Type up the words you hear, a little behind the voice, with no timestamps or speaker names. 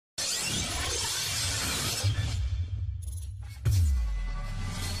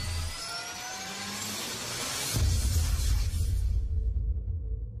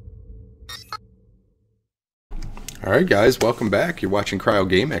Alright guys, welcome back. You're watching Cryo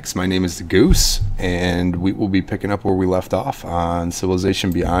GameX. My name is the Goose, and we will be picking up where we left off on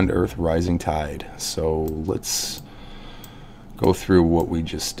Civilization Beyond Earth Rising Tide. So let's go through what we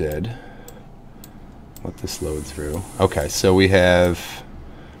just did. Let this load through. Okay, so we have...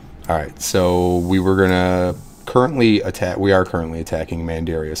 Alright, so we are currently attacking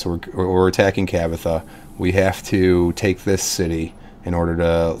Mandaria. So we're attacking Cavitha. We have to take this city in order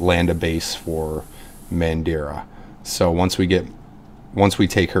to land a base for Mandira. So once we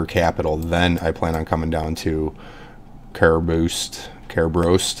take her capital, then I plan on coming down to Karabrost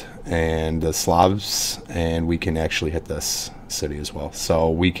and the Slavs, and we can actually hit this city as well.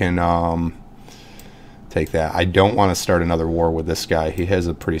 So we can take that. I don't want to start another war with this guy. He has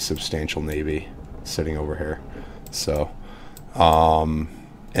a pretty substantial navy sitting over here. So and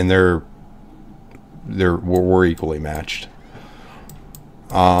we're equally matched.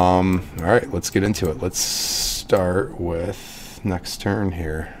 All right, let's get into it. Let's start with next turn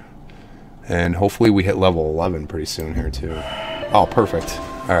here, and hopefully we hit level 11 pretty soon here too. Oh, perfect.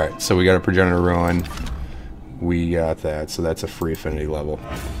 All right, so we got a progenitor ruin. We got that, so that's a free affinity level.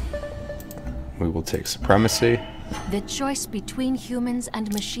 We will take supremacy. The choice between humans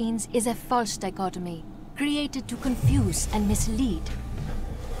and machines is a false dichotomy, created to confuse and mislead.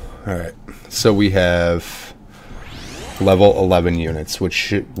 All right, so we have level 11 units,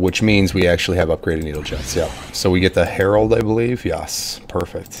 which means we actually have upgraded needle jets. Yep. So we get the Herald, I believe. Yes,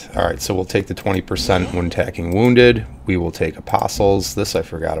 perfect. All right, so we'll take the 20% when attacking wounded. We will take apostles. This I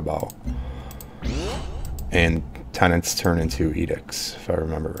forgot about. And tenants turn into edicts, if I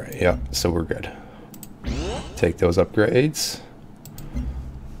remember right. Yep. So we're good. Take those upgrades.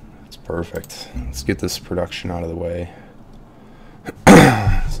 That's perfect. Let's get this production out of the way.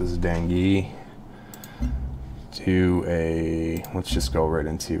 This is Dangi. Let's just go right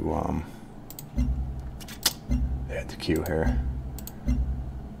into add to queue here.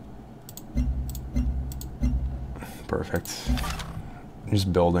 Perfect.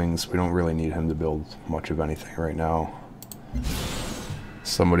 Just buildings. We don't really need him to build much of anything right now.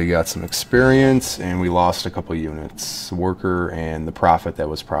 Somebody got some experience, and we lost a couple units. Worker and the prophet that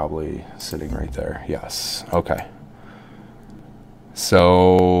was probably sitting right there. Yes. Okay.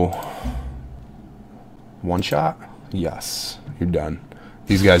 So one shot? Yes. You're done.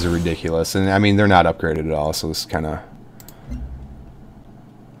 These guys are ridiculous. And I mean, they're not upgraded at all, so this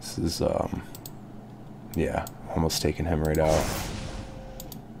is yeah, almost taking him right out.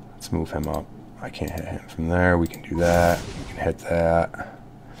 Let's move him up. I can't hit him from there. We can do that. We can hit that.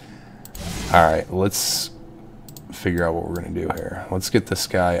 Alright, let's figure out what we're going to do here. Let's get this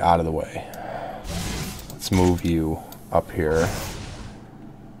guy out of the way. Let's move you up here.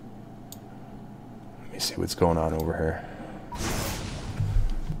 See what's going on over here.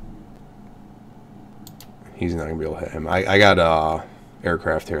 He's not gonna be able to hit him. I got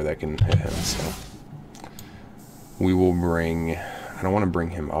aircraft here that can hit him, so we will bring... I don't want to bring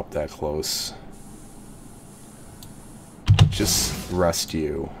him up that close. Just rest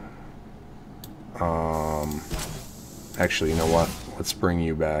you. Actually, you know what? Let's bring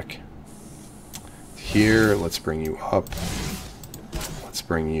you back here. Let's bring you up. Let's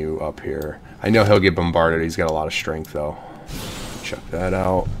bring you up here. I know he'll get bombarded. He's got a lot of strength, though. Check that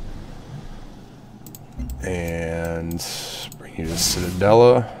out. And bring you to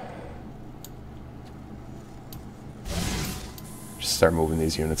Citadella. Just start moving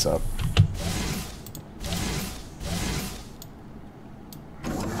these units up.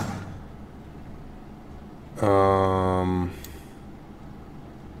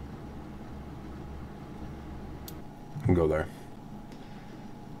 Go there.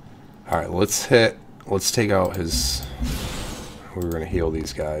 Alright, let's take out his... We were going to heal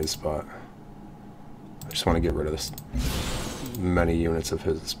these guys, but I just want to get rid of this many units of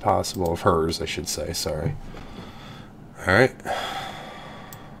his as possible. Of hers, I should say, sorry. Alright.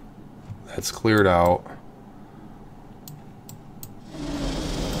 That's cleared out.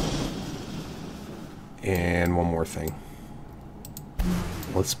 And one more thing.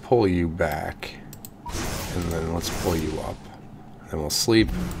 Let's pull you back. And then let's pull you up. And we'll sleep.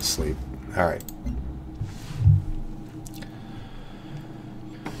 Alright.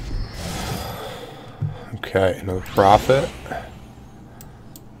 Okay, another prophet.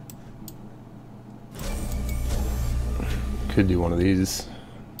 Could do one of these.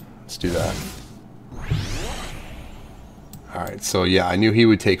 Let's do that. Alright, so yeah, I knew he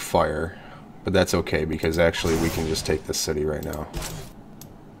would take fire. But that's okay, because actually we can just take this city right now.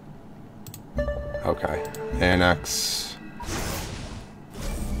 Okay. Annex.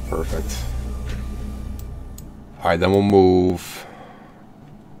 Perfect. Alright, then we'll move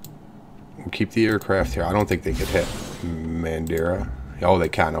Keep the aircraft here. I don't think they could hit Mandira. Oh, they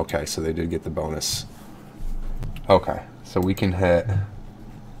can. Okay, so they did get the bonus. Okay, so we can hit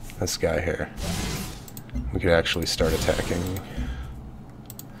this guy here. We could actually start attacking.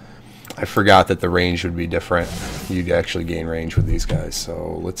 I forgot that the range would be different. You'd actually gain range with these guys.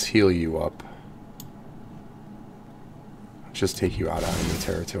 So let's heal you up. Just take you out of enemy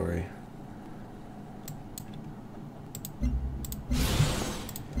territory.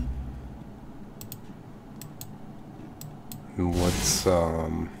 And what's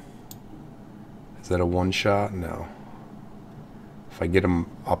is that a one shot? No. If I get him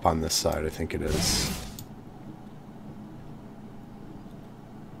up on this side, I think it is.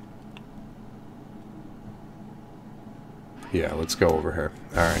 Yeah, let's go over here.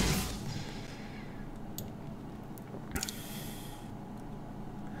 Alright.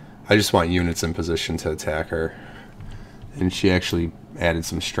 I just want units in position to attack her. And she actually added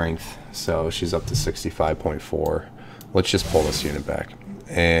some strength, so she's up to 65.4. Let's just pull this unit back.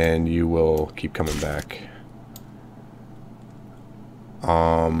 And you will keep coming back.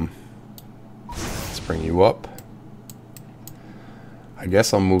 Let's bring you up. I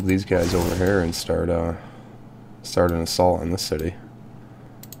guess I'll move these guys over here and start an assault on the city.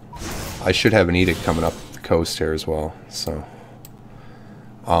 I should have an edict coming up the coast here as well, so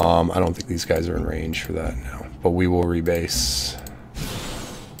I don't think these guys are in range for that now, but we will rebase.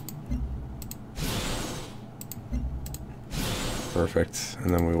 Perfect,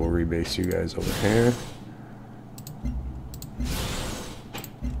 and then we will rebase you guys over here.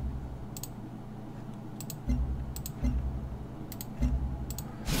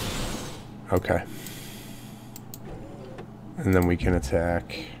 Okay. And then we can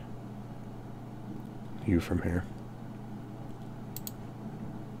attack you from here.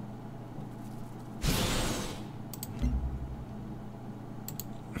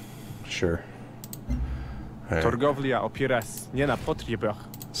 Sure. Right. Torgowlia opieras nie na potrzebach.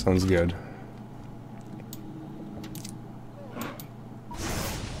 Sounds good.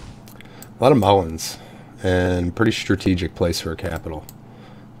 A lot of mountains and pretty strategic place for a capital,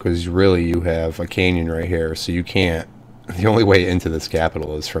 because really you have a canyon right here, so you can't. The only way into this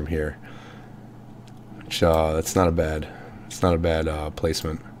capital is from here. Which that's not a bad. It's not a bad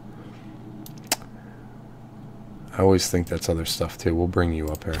placement. I always think that's other stuff too. We'll bring you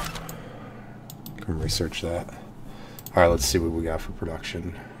up here. Come research that. All right, let's see what we got for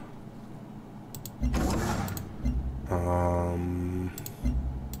production.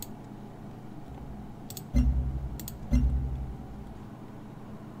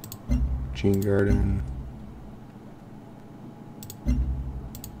 Gene Garden.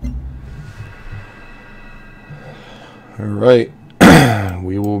 All right,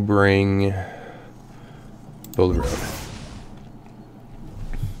 we will bring build a road.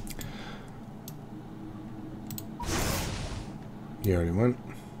 You already went.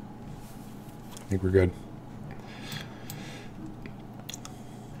 I think we're good.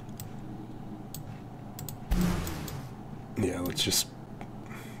 Yeah, let's just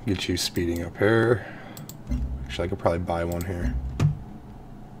get you speeding up here. Actually, I could probably buy one here.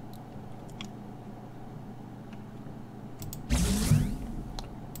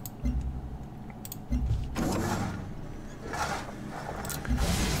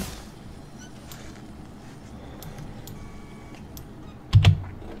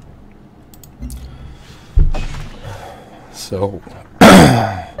 So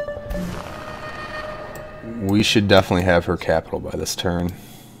we should definitely have her capital by this turn.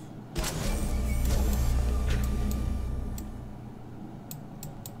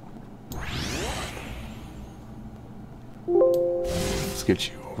 Let's get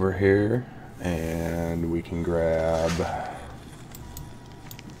you over here and we can grab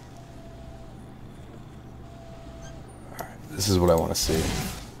this is what I want to see.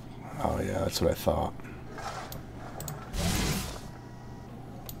 Oh yeah, that's what I thought.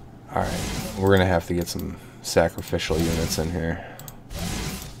 Alright, we're going to have to get some sacrificial units in here.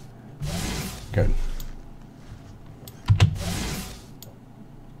 Good.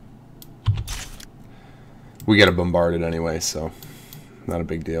 We got to bombard it anyway, so not a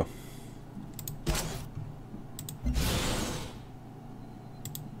big deal.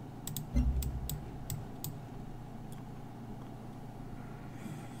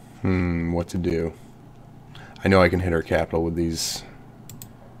 What to do? I know I can hit our capital with these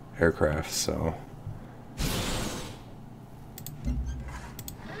aircraft, so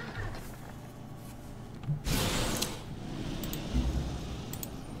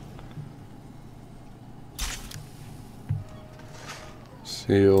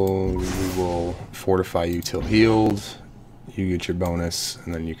seal. We will fortify you till healed. You get your bonus,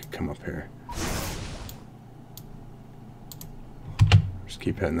 and then you can come up here. Just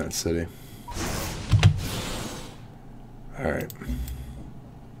keep hitting that city. Alright.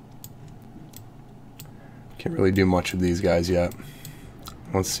 Can't really do much with these guys yet.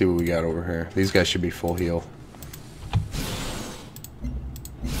 Let's see what we got over here. These guys should be full heal.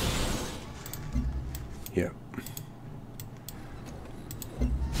 Yep.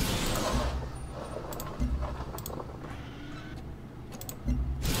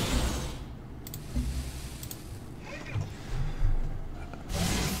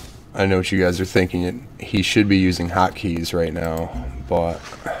 I know what you guys are thinking. He should be using hotkeys right now, but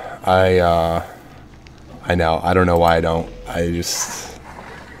I know. I don't know why I don't. I just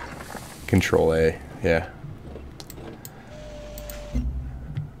Control A. Yeah.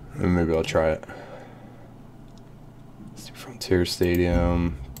 And maybe I'll try it. Let's do Frontier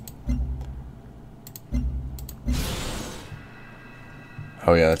Stadium.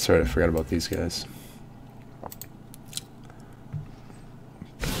 Oh yeah, that's right. I forgot about these guys.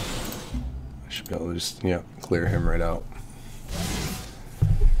 Should be able to just, yeah, clear him right out.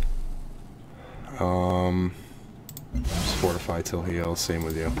 Just fortify till he heals. Same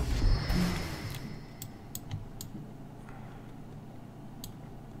with you.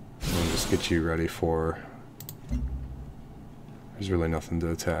 And just get you ready for. There's really nothing to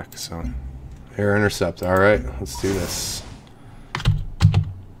attack, so. Air intercept. All right, let's do this.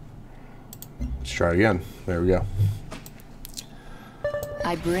 Let's try it again. There we go.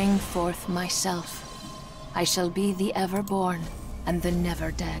 I bring forth myself. I shall be the ever-born and the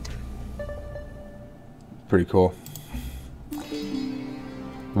never-dead. Pretty cool.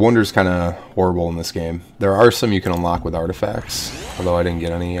 Wonder's kind of horrible in this game. There are some you can unlock with artifacts, although I didn't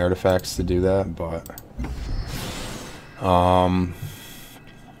get any artifacts to do that, but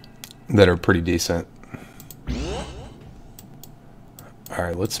that are pretty decent.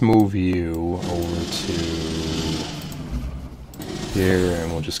 Alright, let's move you over to here, and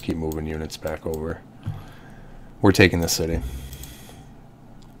we'll just keep moving units back over. We're taking the city.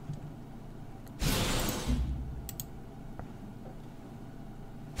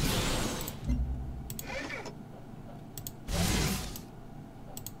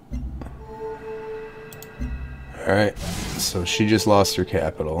 Alright, so she just lost her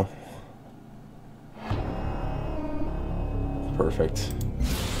capital. Perfect.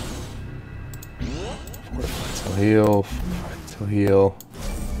 Fortify till heal, fortify till heal.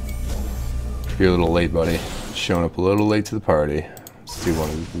 You're a little late, buddy. Showing up a little late to the party. Let's do one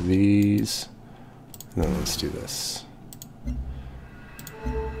of these. And then let's do this.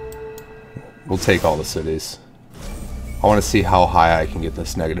 We'll take all the cities. I want to see how high I can get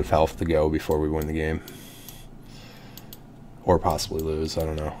this negative health to go before we win the game. Or possibly lose, I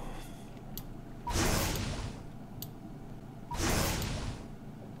don't know.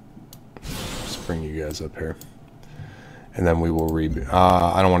 Just bring you guys up here. And then we will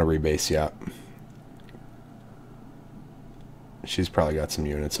I don't want to rebase yet. She's probably got some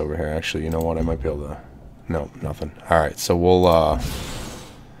units over here. Actually, you know what? I might be able to... No, nothing. Alright, so we'll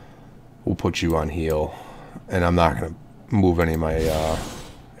put you on heal. And I'm not going to move any of my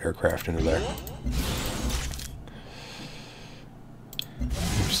aircraft into there. I'm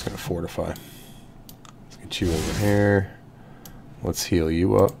just going to fortify. Let's get you over here. Let's heal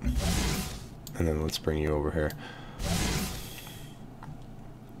you up. And then let's bring you over here.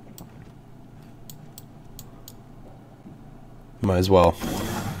 Might as well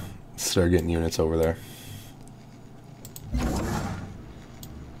start getting units over there.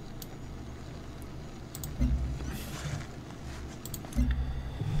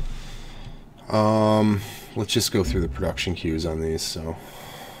 Let's just go through the production queues on these. So,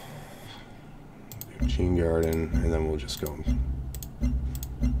 Gene Garden, and then we'll just go.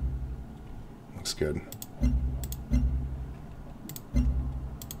 Looks good.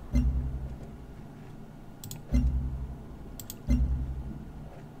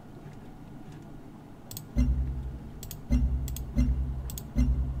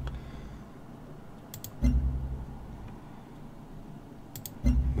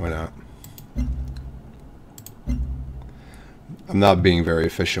 Why not? I'm not being very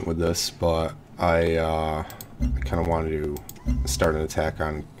efficient with this, but I kind of wanted to start an attack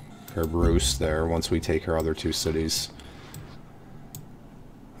on Bruce there once we take her other two cities.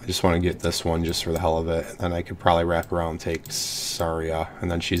 I just want to get this one just for the hell of it, and then I could probably wrap around and take Saria, and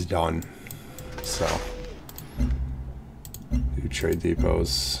then she's done. So, do trade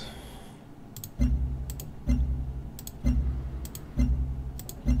depots.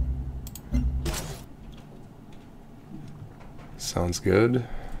 Sounds good.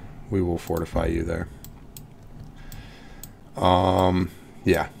 We will fortify you there.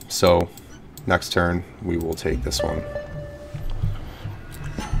 Yeah, so next turn we will take this one.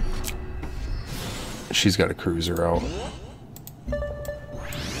 She's got a cruiser out.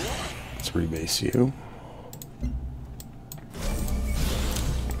 Let's rebase you.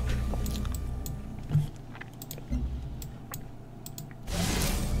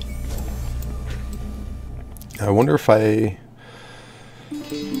 I wonder if I...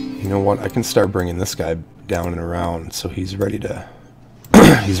 You know what? I can start bringing this guy down and around so he's ready to...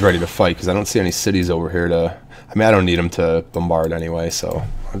 he's ready to fight, because I don't see any cities over here to... I mean, I don't need him to bombard anyway, so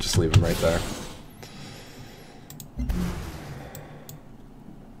I'll just leave him right there.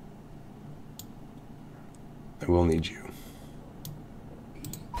 I will need you.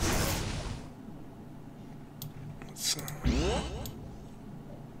 Let's,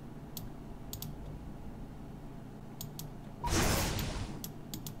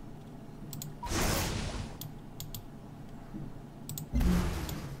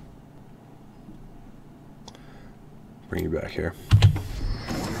 bring you back here.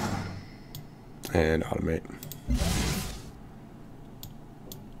 And automate.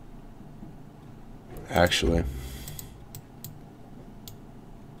 Actually,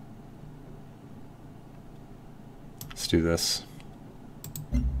 let's do this.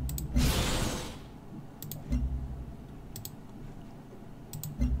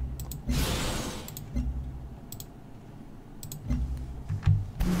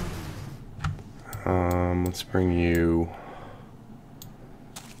 Let's bring you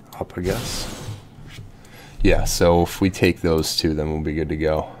up, I guess. Yeah, so if we take those two, then we'll be good to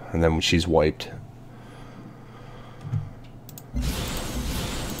go. And then when she's wiped,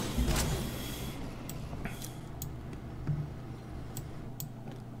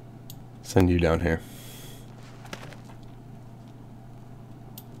 send you down here.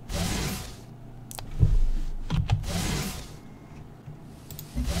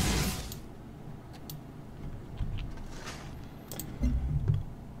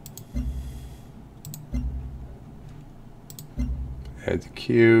 Add the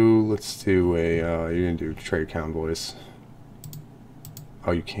queue. Let's do a, you're gonna do trade convoys.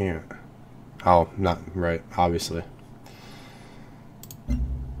 Oh, you can't. Oh, not right, obviously.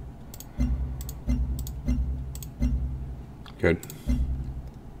 Good.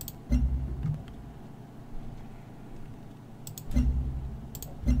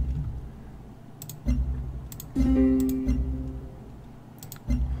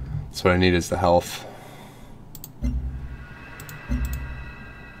 So what I need is the health.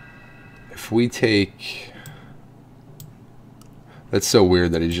 If we take... That's so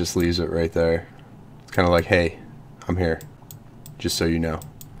weird that he just leaves it right there. It's kind of like, hey, I'm here, just so you know.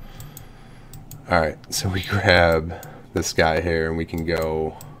 Alright, so we grab this guy here and we can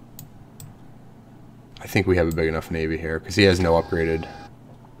go... I think we have a big enough navy here because he has no upgraded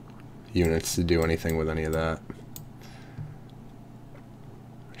units to do anything with any of that.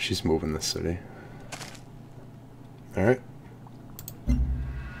 She's moving this city. Alright.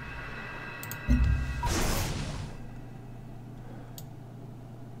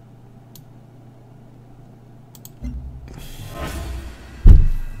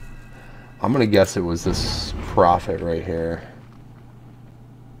 I'm gonna guess it was this prophet right here.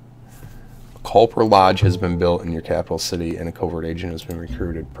 A Culper Lodge has been built in your capital city and a covert agent has been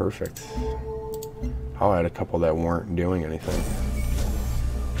recruited. Perfect. I had a couple that weren't doing anything.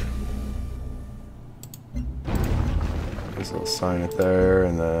 So I'll sign it there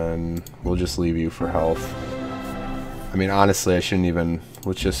and then we'll just leave you for health. I mean, honestly, I shouldn't even...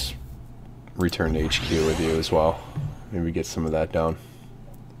 Let's just return to HQ with you as well. Maybe get some of that down.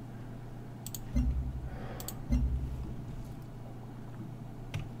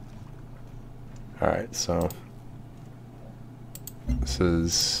 Alright, so this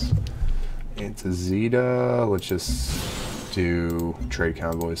is Antizeta. Let's just do trade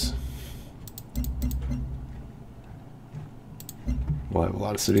convoys. We'll have a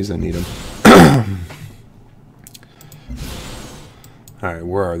lot of cities that need them. Alright,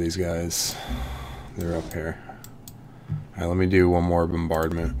 where are these guys? They're up here. Alright, let me do one more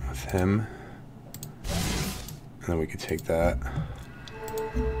bombardment with him. And then we can take that.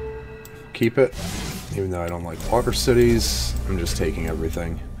 Keep it. Even though I don't like water cities, I'm just taking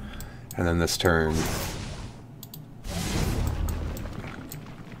everything. And then this turn...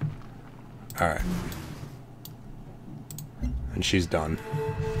 Alright. And she's done.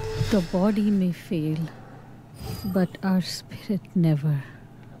 The body may fail, but our spirit never.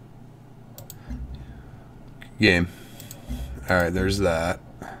 Game. Alright, there's that.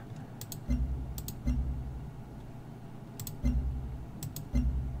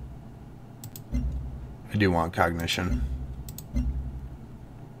 I do want cognition.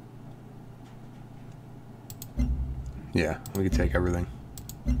 Yeah, we can take everything.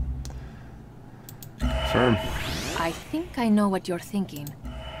 Confirm. I think I know what you're thinking.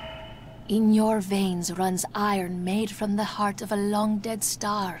 In your veins runs iron made from the heart of a long-dead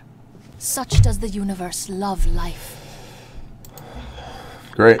star. Such does the universe love life.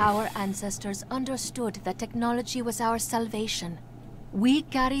 Great. Our ancestors understood that technology was our salvation. We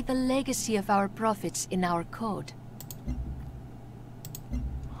carry the legacy of our prophets in our code.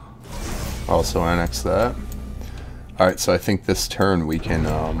 Also annex that. Alright, so I think this turn we can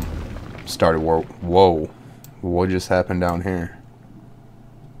start a war. Whoa. What just happened down here?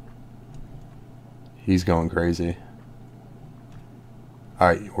 He's going crazy.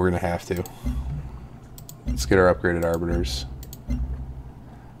 Alright, we're gonna have to. Let's get our upgraded arbiters.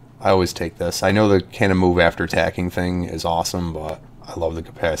 I always take this. I know the cannon move after attacking thing is awesome, but I love the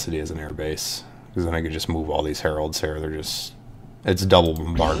capacity as an air base. Because then I could just move all these heralds here. They're just... It's double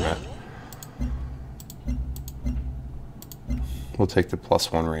bombardment. We'll take the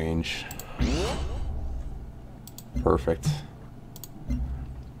 +1 range. Perfect.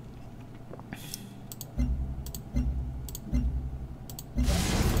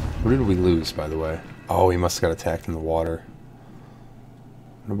 What did we lose, by the way? Oh, he must have got attacked in the water.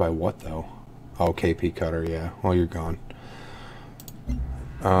 I don't know by what, though. Oh, KP Cutter, yeah. Well, you're gone.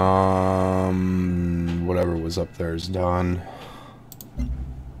 Whatever was up there is done.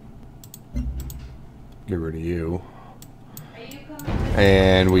 Get rid of you.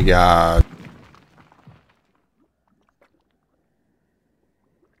 And we got...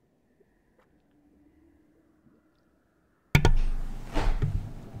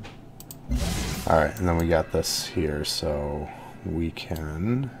 Alright, and then we got this here, so we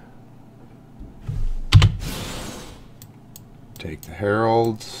can take the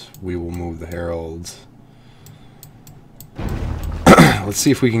heralds. We will move the heralds. Let's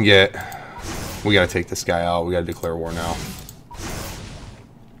see if we can get... We gotta take this guy out. We gotta declare war now.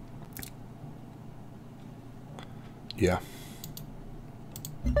 Yeah.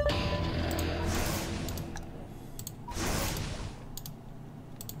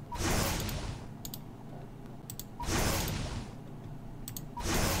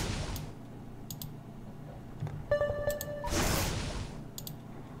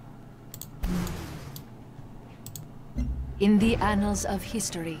 In the annals of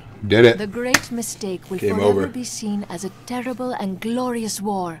history, Did it. the great mistake will Game forever over. be seen as a terrible and glorious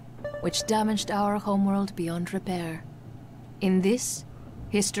war, which damaged our homeworld beyond repair. In this,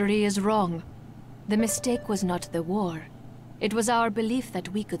 history is wrong. The mistake was not the war. It was our belief that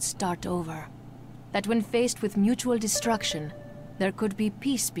we could start over. That when faced with mutual destruction, there could be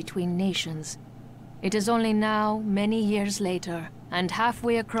peace between nations. It is only now, many years later, and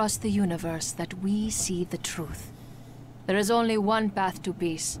halfway across the universe, that we see the truth. There is only one path to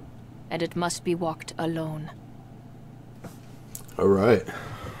peace, and it must be walked alone. Alright.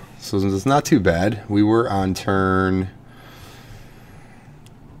 So it's not too bad. We were on turn...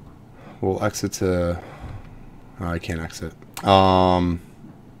 We'll exit to... Oh, I can't exit. I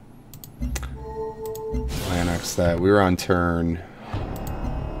annexed that. We were on turn...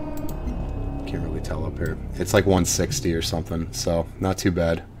 Can't really tell up here. It's like 160 or something, so not too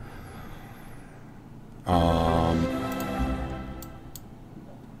bad.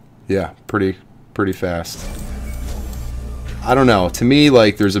 Yeah, pretty fast. I don't know. To me,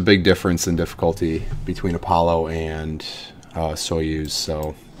 like, there's a big difference in difficulty between Apollo and Soyuz.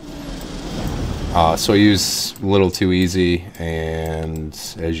 So Soyuz a little too easy, and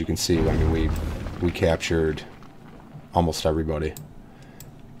as you can see, I mean, we captured almost everybody,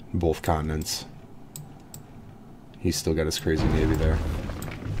 both continents. He's still got his crazy navy there.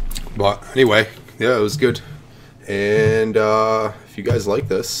 But anyway, yeah, it was good. And if you guys like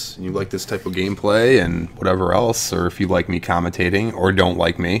this, and you like this type of gameplay and whatever else, or if you like me commentating, or don't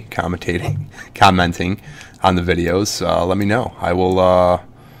like me commenting on the videos, let me know. I will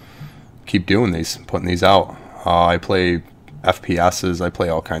keep doing these, putting these out. I play FPSs, I play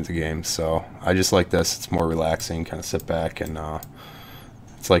all kinds of games, so I just like this. It's more relaxing, kind of sit back, and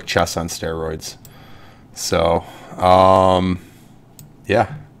it's like chess on steroids. So,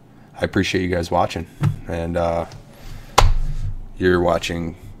 yeah. I appreciate you guys watching, and you're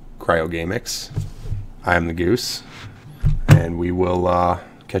watching CryoGameX. I am the Goose, and we will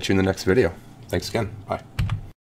catch you in the next video. Thanks again. Bye.